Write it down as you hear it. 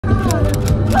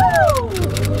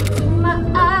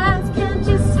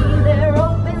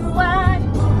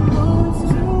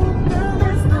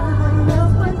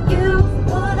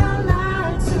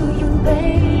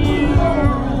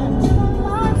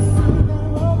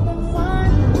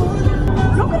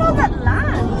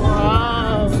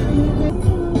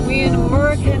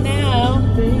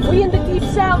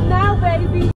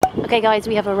Okay guys,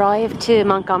 we have arrived to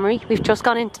Montgomery. We've just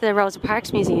gone into the Rosa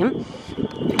Parks Museum.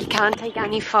 You can't take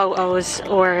any photos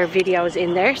or videos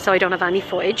in there, so I don't have any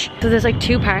footage. So there's like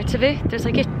two parts of it. There's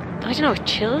like a, I don't know, a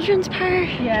children's part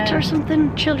or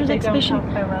something, children's exhibition.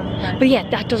 But yeah,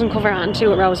 that doesn't cover on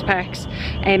to at Rosa Parks.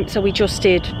 So we just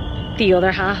did the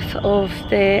other half of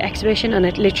the exhibition, and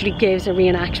it literally gives a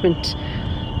reenactment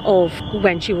of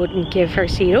when she wouldn't give her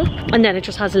seat up, and then it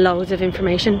just has loads of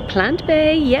information. Plant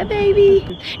Bay, yeah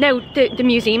baby. Now the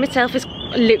museum itself is,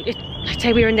 I'd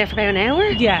say we were in there for about an hour.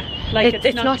 Yeah, like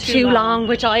it's not too long,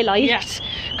 which I liked,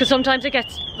 because sometimes it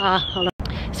gets hold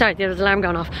on, sorry, there was an alarm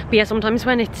going off. But yeah, sometimes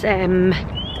when it's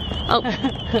oh,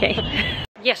 okay.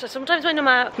 Yeah, so sometimes when I'm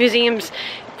at museums,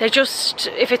 they're just,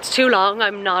 if it's too long,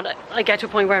 I get to a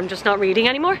point where I'm just not reading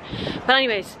anymore. But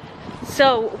anyways,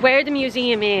 so where the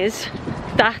museum is,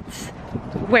 that's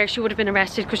where she would have been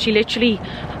arrested, because she literally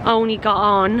only got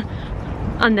on,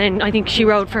 and then I think she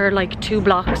rode for like 2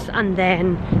 blocks, and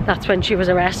then that's when she was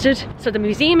arrested. So the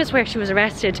museum is where she was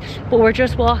arrested, but we're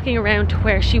just walking around to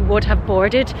where she would have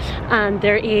boarded, and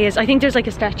there is, I think there's like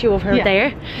a statue of her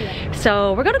there.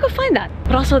 So we're gonna go find that.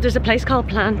 But also there's a place called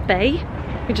Plant Bay,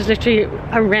 which is literally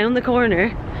around the corner,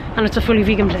 and it's a fully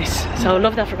vegan place, so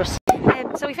love that for us.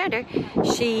 So we found her.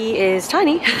 She is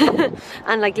tiny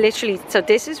and like literally, so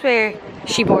this is where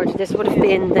she boarded. This would have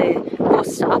been the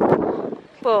bus stop,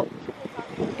 but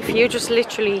if you just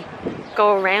literally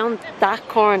go around that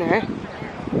corner,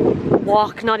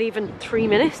 walk not even 3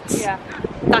 minutes,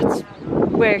 that's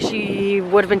where she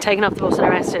would have been taken off the bus and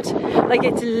arrested. Like,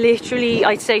 it's literally,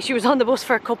 I'd say she was on the bus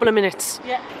for a couple of minutes.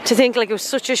 To think like it was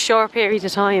such a short period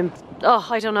of time, oh,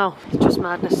 I don't know, it's just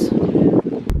madness.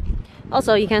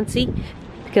 Also, you can't see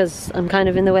because I'm kind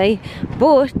of in the way,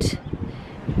 but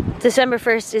December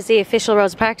 1st is the official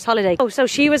Rosa Parks holiday. Oh, so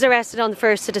she was arrested on the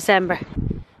 1st of December.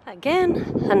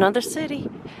 Again, another city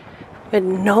with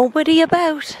nobody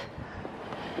about.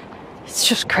 It's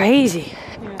just crazy.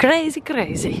 Crazy,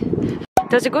 crazy.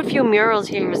 There's a good few murals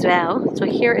here as well. So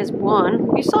here is one.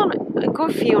 We saw a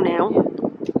good few now.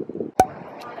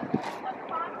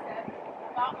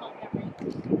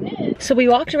 So we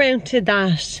walked around to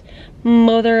that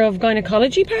Mother of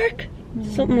Gynecology Park,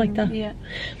 something like that.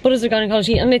 Mothers of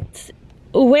Gynecology, and it's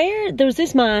where there was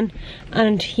this man,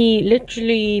 and he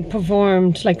literally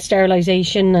performed like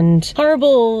sterilization and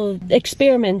horrible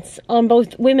experiments on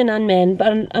both women and men,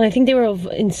 and I think they were of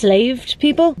enslaved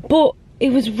people. But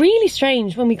it was really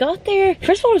strange when we got there.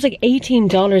 First of all, it was like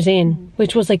 $18 in,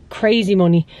 which was like crazy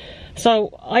money.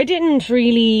 So I didn't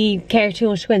really care too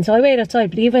much to go in, so I waited outside,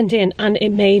 but he went in and it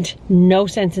made no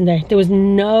sense in there. There was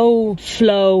no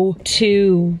flow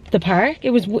to the park.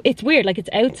 It's weird, like it's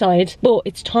outside, but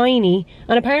it's tiny,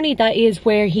 and apparently that is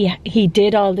where he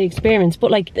did all the experiments, but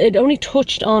like it only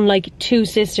touched on like 2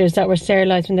 sisters that were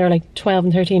sterilized when they were like 12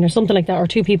 and 13 or something like that, or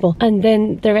 2 people, and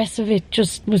then the rest of it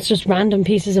was just random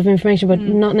pieces of information, but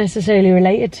not necessarily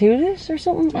related to this or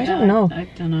something. I don't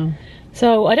know.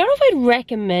 So I don't know if I'd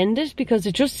recommend it, because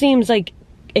it just seems like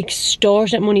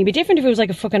extortionate money. It'd be different if it was like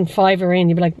a fucking $5 in,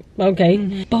 you'd be like,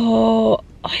 okay. But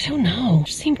I don't know, it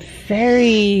just seemed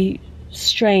very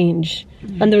strange,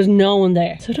 and there was no one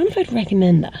there, so I don't know if I'd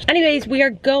recommend that. Anyways, we are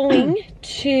going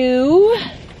to,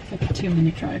 it's like a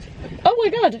 2-minute drive. Oh my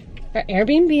god, our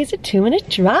Airbnb is a 2-minute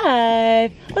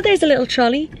drive. Oh, there's a little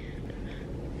trolley.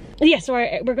 Yeah, so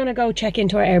we're gonna go check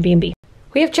into our Airbnb.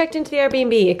 We have checked into the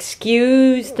Airbnb.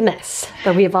 Excuse the mess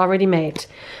that we have already made.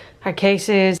 Our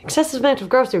cases, excessive amount of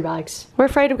grocery bags. We're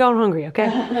afraid of going hungry,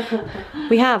 okay?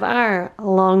 We have our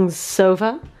long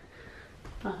sofa,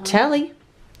 telly,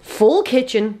 full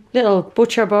kitchen, little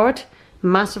butcher board,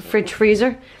 massive fridge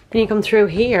freezer. Then you come through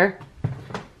here,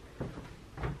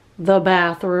 the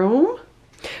bathroom.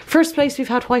 First place we've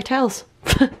had white towels.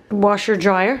 Washer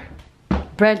dryer.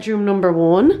 Bedroom number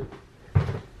 1.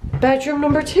 Bedroom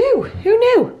number 2. Who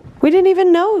knew? We didn't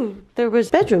even know there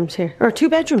was bedrooms here, or 2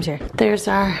 bedrooms here. There's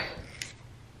our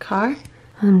car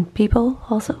and people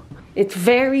also. It's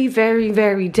very, very,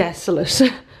 very desolate.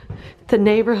 The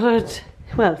neighborhood,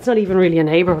 well, it's not even really a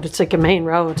neighborhood, it's like a main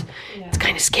road. It's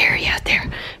kind of scary out there,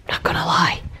 I'm not gonna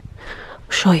lie.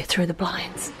 I'll show you through the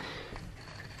blinds.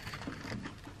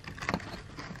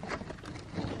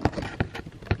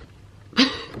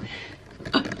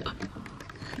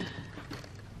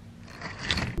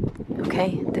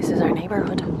 Okay, this is our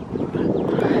neighborhood.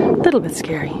 A little bit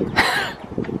scary.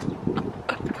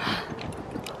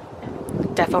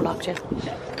 Defo locked in.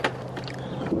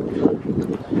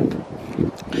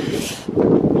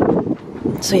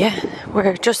 So yeah,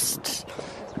 we're just...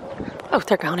 Oh,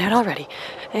 they're gone out already.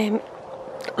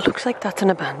 Looks like that's an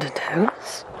abandoned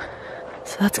house.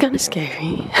 So that's kind of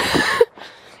scary.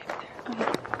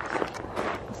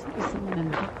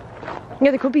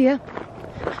 Yeah, they could be, yeah.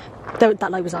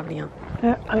 That light was already on.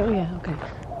 Oh yeah, okay.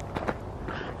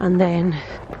 And then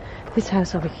this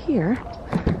house over here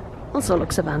also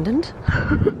looks abandoned.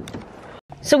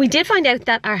 So we did find out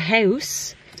that our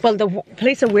house, well, the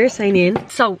place that we're staying in,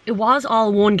 so it was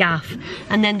all one gaff,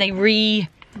 and then they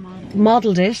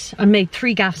remodeled it and made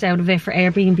 3 gaffs out of it for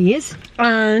Airbnbs.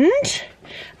 And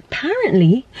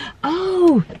apparently,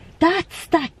 oh, that's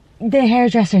the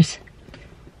hairdressers.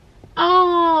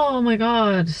 Oh my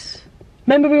god.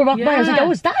 Remember we were walking by, I was like,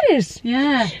 oh, is that it?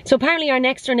 Yeah. So apparently our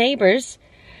next door neighbours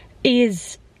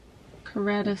is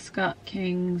Coretta Scott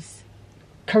King's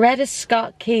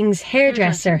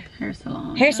hairdresser. Hair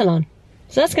salon. Hair salon.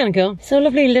 So that's kind of cool. So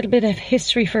lovely little bit of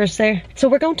history for us there. So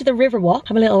we're going to the river walk,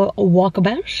 have a little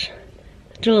walkabout,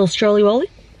 do a little strolly wolly.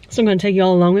 So I'm going to take you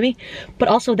all along with me. But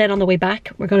also then on the way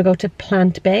back, we're going to go to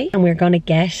Plant Bay and we're going to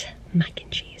get mac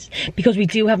and cheese. Because we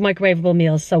do have microwavable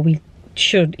meals, so we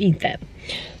should eat them.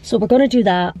 So we're going to do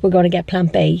that. We're going to get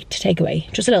Plant Bay to take away.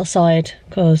 Just a little side,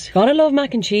 because you gotta love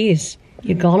mac and cheese.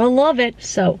 You're gonna love it.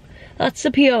 So that's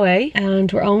the POA, and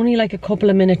we're only like a couple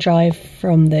of minute drive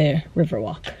from the river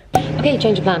walk. Okay,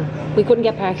 change of plan. We couldn't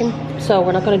get parking, so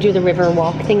we're not going to do the river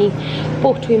walk thingy,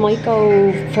 but we might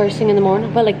go first thing in the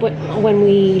morning. Well, like when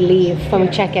we leave, when we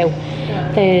check out,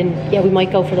 then yeah, we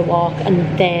might go for the walk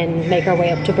and then make our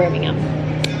way up to Birmingham.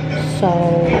 So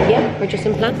yeah, we're just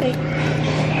in Plant Bay.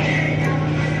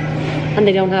 And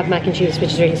they don't have mac and cheese,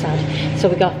 which is really sad. So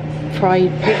we got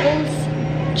fried pickles,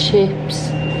 chips,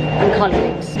 and collie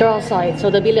wings. They're all sides, so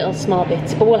there'll be little small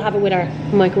bits, but we'll have it with our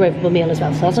microwavable meal as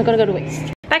well, so that's not gonna go to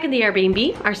waste. Back in the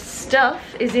Airbnb, our stuff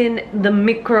is in the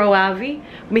microwave.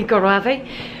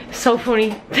 So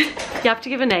funny. You have to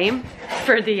give a name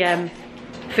for the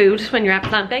food when you're at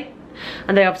Plant Bay.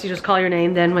 And they obviously just call your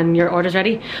name then when your order's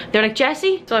ready. They're like,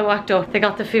 Jessie? So I walked up, they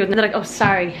got the food and they're like, oh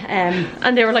sorry.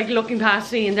 And they were like looking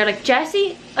past me and they're like,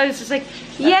 Jessie? I was just like,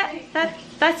 yeah,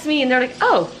 that's me. And they're like,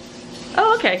 oh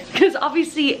okay. Because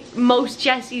obviously most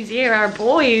Jessies here are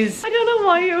boys. I don't know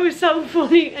why it was so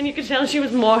funny, and you could tell she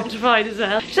was mortified as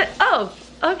well. She said, oh,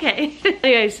 okay.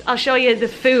 Anyways, I'll show you the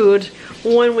food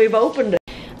when we've opened it.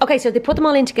 Okay, so they put them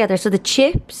all in together. So the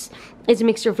chips is a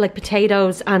mixture of like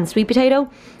potatoes and sweet potato.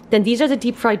 Then these are the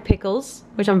deep fried pickles,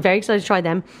 which I'm very excited to try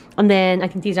them. And then I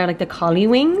think these are like the collie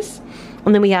wings.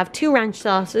 And then we have 2 ranch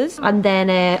sauces. And then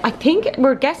I think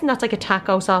we're guessing that's like a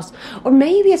taco sauce. Or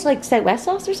maybe it's like Southwest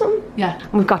sauce or something. Yeah.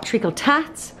 And we've got treacle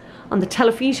tats on the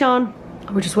television.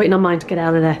 And we're just waiting on mine to get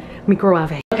out of the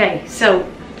microwave. Okay, so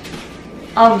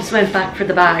Obs went back for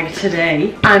the bag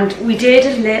today. And we did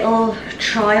a little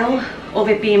trial of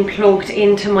it being plugged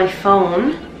into my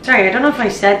phone. Sorry, I don't know if I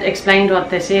explained what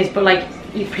this is, but like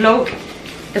you plug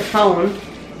the phone,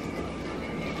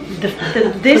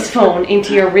 this phone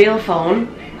into your real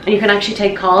phone, and you can actually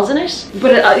take calls in it.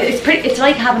 But it's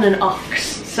like having an aux.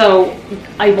 So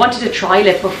I wanted to trial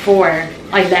it before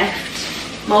I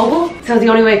left mobile. So the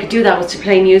only way I could do that was to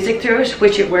play music through it,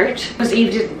 which it worked. Because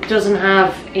Eve doesn't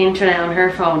have internet on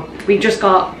her phone. We just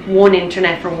got one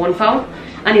internet for one phone.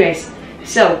 Anyways,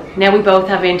 so now we both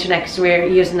have internet because we're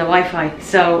using the Wi-Fi.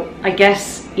 So I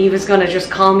guess Eva's gonna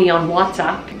just call me on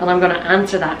WhatsApp and I'm gonna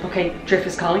answer that. Okay, Drift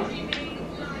is calling.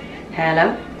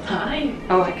 Hello? Hi.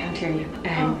 Oh, I can't hear you.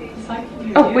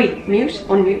 Oh, wait, mute?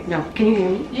 Unmute? No. Can you hear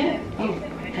me? Yeah. Oh,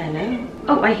 hello?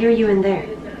 Oh, I hear you in there.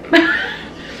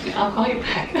 I'll call you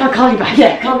back. I'll call you back,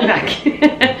 yeah, call me back.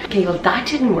 Okay, well that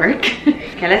didn't work.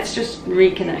 Okay, let's just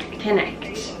reconnect.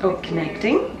 Connect. Oh,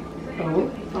 connecting. Oh,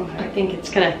 I think it's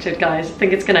connected, guys. I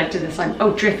think it's connected this time.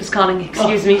 Oh, Drift is calling,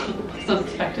 excuse me. It's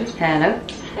unexpected. Hello?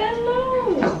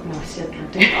 Hello. Oh, no, I still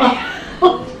can't do it.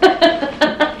 Oh,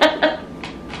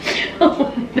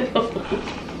 no.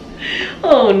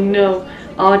 Oh, no.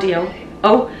 Audio.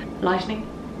 Oh, lightning.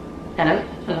 Hello?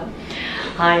 Hello.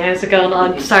 Hi, how's it going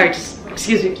on? Sorry, just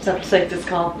excuse me, just have to take this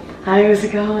call. Hi, how's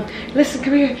it going? Listen,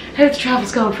 come here. How's the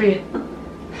travel's going for you?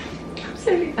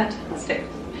 Absolutely fantastic.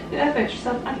 How about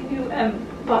yourself? Are you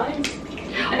buying?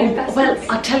 Oh, well,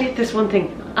 I'll tell you this one thing,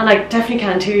 and I definitely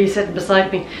can't hear you sitting beside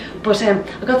me, but I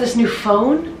got this new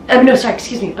phone. No, sorry,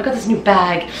 excuse me. I got this new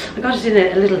bag. I got it in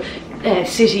a little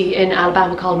city in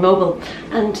Alabama called Mobile,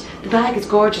 and the bag is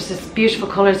gorgeous. There's beautiful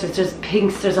colours. There's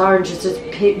pinks, there's oranges,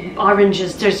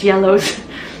 there's yellows.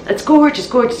 It's gorgeous,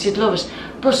 gorgeous. You'd love it.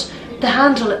 But the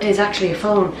handle is actually a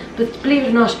phone. But believe it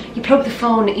or not, you plug the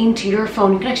phone into your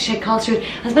phone. You can actually take calls through it.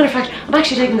 As a matter of fact, I'm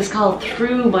actually taking this call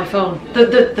through my phone.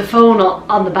 The phone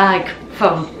on the bag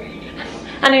phone.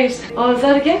 Anyways, oh, is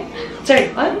that again? Sorry,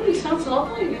 what? Oh, you sound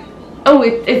lovely. Oh,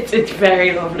 it's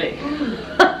very lovely.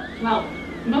 Well,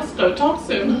 must go. Talk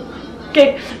soon.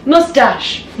 Okay,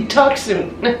 mustache. Talk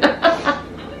soon.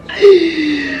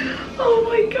 Oh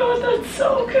my god, that's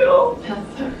so cool.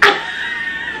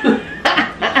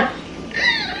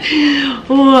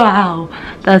 Wow,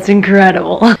 that's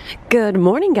incredible. Good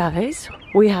morning, guys.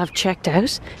 We have checked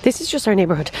out. This is just our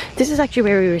neighborhood. This is actually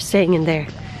where we were staying in there.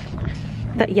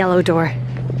 That yellow door.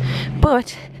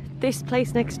 But this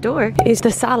place next door is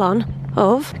the salon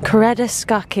of Coretta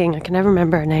Scott King. I can never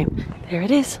remember her name. There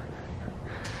it is.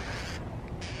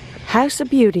 House of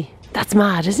Beauty. That's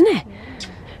mad, isn't it?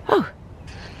 Oh,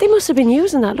 they must have been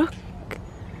using that. Look.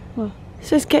 It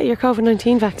says get your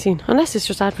COVID-19 vaccine. Unless it's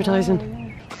just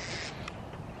advertising.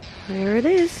 There it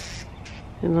is,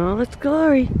 in all its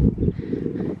glory.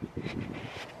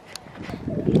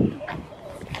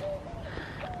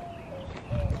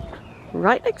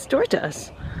 Right next door to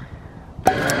us.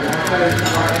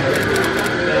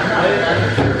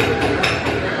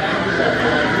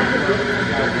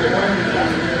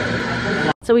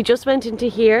 So we just went into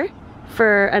here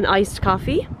for an iced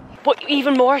coffee. But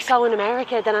even more so in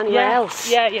America than anywhere else.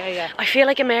 Yeah. I feel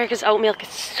like America's oat milk is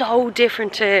so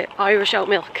different to Irish oat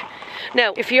milk.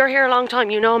 Now, if you're here a long time,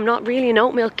 you know I'm not really an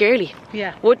oat milk girly.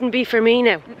 Yeah. Wouldn't be for me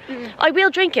now. I will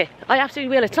drink it. I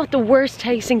absolutely will. It's not the worst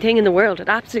tasting thing in the world. It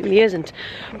absolutely isn't.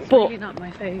 It's really not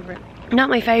my favourite. Not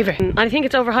my favourite. And I think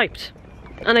it's overhyped.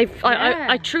 And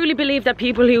I truly believe that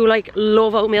people who like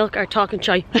love oat milk are talking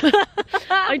shy.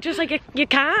 I just like, you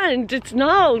can't. It's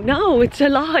no, it's a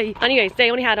lie. Anyways, they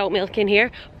only had oat milk in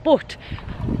here, but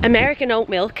American oat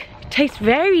milk tastes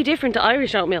very different to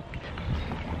Irish oat milk.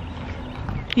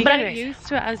 You get used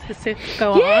to it as the sips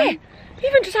go on.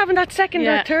 Even just having that second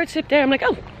or third sip there, I'm like,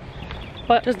 oh,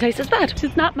 but doesn't taste as bad.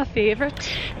 It's not my favourite.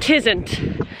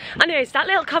 Tisn't. Anyways, that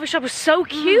little coffee shop was so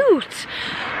cute.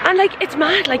 And like, it's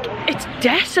mad, like, it's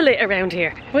desolate around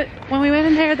here. But when we went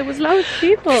in there was loads of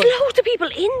people. There's loads of people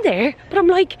in there, but I'm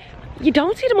like, you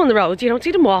don't see them on the roads, you don't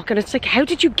see them walking. It's like, how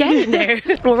did you get in there?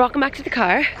 We're walking back to the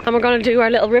car and we're going to do our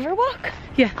little river walk.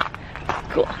 Yeah.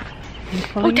 Cool.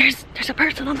 Oh, there's a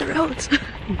person on the roads.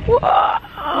 Whoa!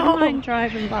 I don't mind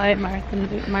driving by Martin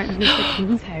Luther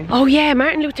King's house. Oh yeah,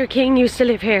 Martin Luther King used to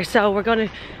live here, so we're gonna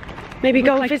maybe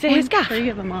go visit his gaff.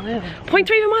 0.3 of a mile. 0.3 of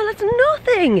a mile, that's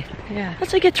nothing. Yeah.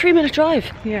 That's like a 3-minute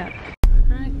drive. Yeah.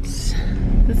 Right.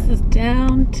 This is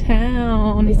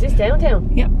downtown. Is this downtown?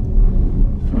 Yep.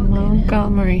 From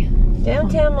Montgomery.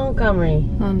 Downtown Montgomery.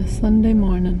 On a Sunday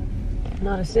morning.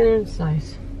 Not a sinner in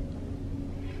sight.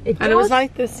 It was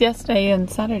like this yesterday and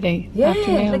Saturday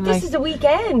afternoon. Like this is the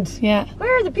weekend. Yeah.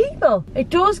 Where are the people? It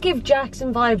does give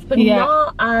Jackson vibes, but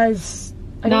not as...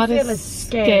 I don't feel as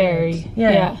scary.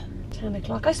 Yeah. 10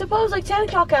 o'clock. I suppose like 10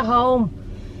 o'clock at home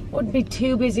wouldn't be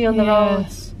too busy on the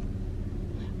roads.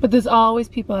 But there's always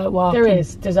people out walking.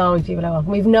 There's always people out walking.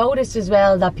 We've noticed as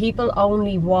well that people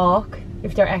only walk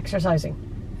if they're exercising.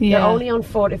 Yeah. They're only on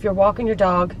foot if you're walking your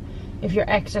dog. If you're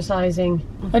exercising.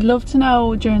 I'd love to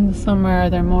know during the summer, are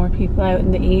there more people out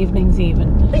in the evenings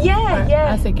even? Yeah.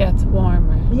 As it gets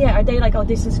warmer. Yeah, are they like, oh,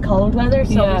 this is cold weather,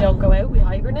 so we don't go out, we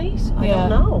hibernate? I don't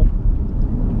know.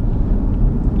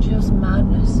 Just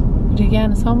madness. But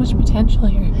again, so much potential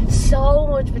here. So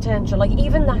much potential. Like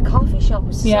even that coffee shop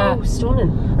was so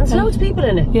stunning. And there's loads of people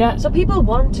in it. Yeah. So people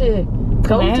want to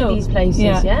go to these places.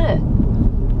 Yeah.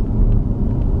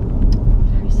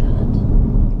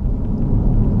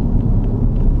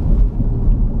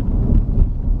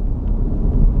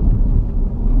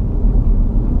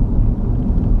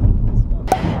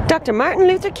 Dr. Martin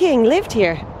Luther King lived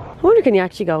here. I wonder, can you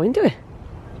actually go into it?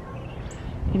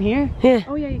 In here? Yeah.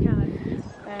 Oh yeah, you can.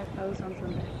 It's closed on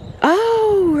Sunday.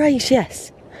 Oh, right,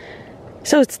 yes.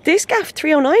 So it's this gaff,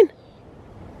 309?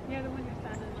 Yeah, the one you're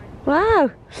standing right. Wow.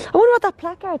 I wonder what that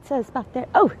placard says back there.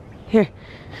 Oh, here.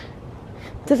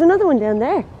 There's another one down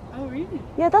there. Oh, really?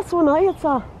 Yeah, that's the one I had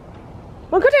saw.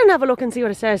 Well, go down and have a look and see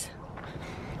what it says.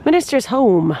 Minister's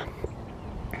Home.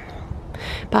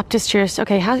 Baptist Church.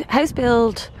 Okay, house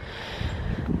built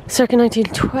circa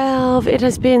 1912. It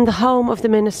has been the home of the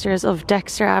ministers of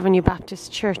Dexter Avenue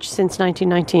Baptist Church since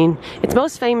 1919. Its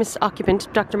most famous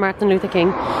occupant, Dr. Martin Luther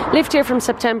King, lived here from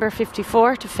September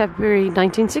 54 to February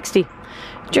 1960.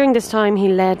 During this time, he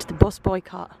led the bus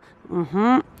boycott,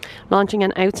 launching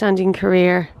an outstanding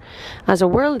career as a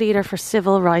world leader for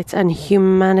civil rights and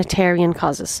humanitarian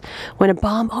causes. When a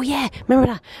bomb, remember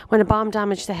that? When a bomb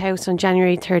damaged the house on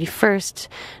January 31st,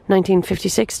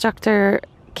 1956, Dr.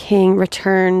 King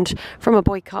returned from a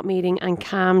boycott meeting and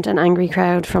calmed an angry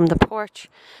crowd from the porch,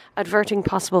 averting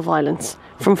possible violence.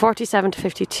 From 47 to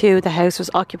 52, the house was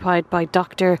occupied by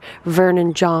Dr.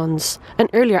 Vernon Johns, an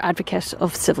earlier advocate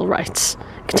of civil rights.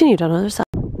 Continued on other side.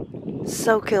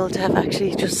 So cool to have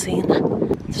actually just seen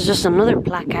There's just another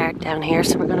placard down here,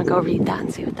 so we're gonna go read that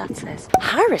and see what that says.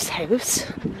 Harris House?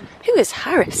 Who is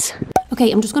Harris?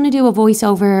 Okay, I'm just going to do a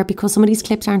voiceover because some of these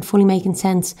clips aren't fully making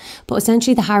sense. But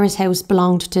essentially the Harris House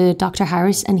belonged to Dr.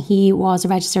 Harris, and he was a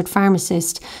registered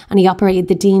pharmacist, and he operated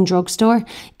the Dean drugstore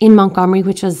in Montgomery,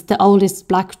 which was the oldest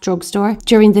black drugstore.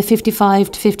 During the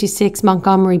 55 to 56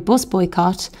 Montgomery bus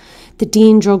boycott, the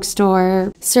Dean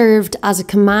drugstore served as a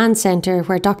command centre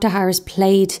where Dr. Harris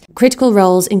played critical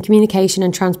roles in communication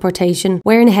and transportation.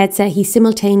 Wearing a headset, he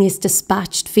simultaneously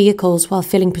dispatched vehicles while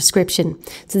filling prescription.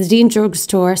 So the Dean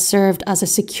drugstore served as a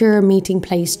secure meeting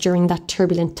place during that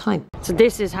turbulent time. So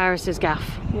this is Harris's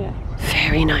gaff. Yeah.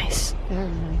 Very nice. Very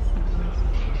nice.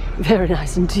 Very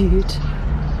nice indeed.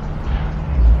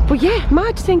 But yeah,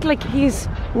 mad to think like he's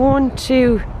 1,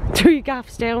 2, 3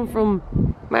 gaffs down from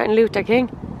Martin Luther King.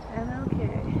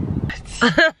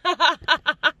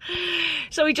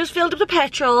 So we just filled up the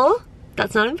petrol.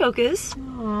 That's not in focus.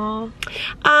 Aww.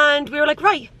 And we were like,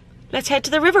 right, let's head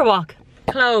to the Riverwalk.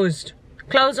 Closed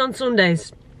on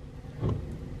Sundays.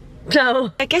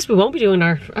 So I guess we won't be doing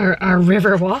our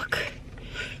Riverwalk.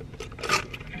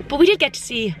 But we did get to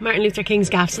see Martin Luther King's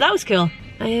gaff, so that was cool.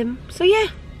 So yeah,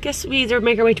 guess we either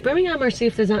make our way to Birmingham or see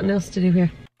if there's anything else to do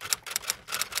here.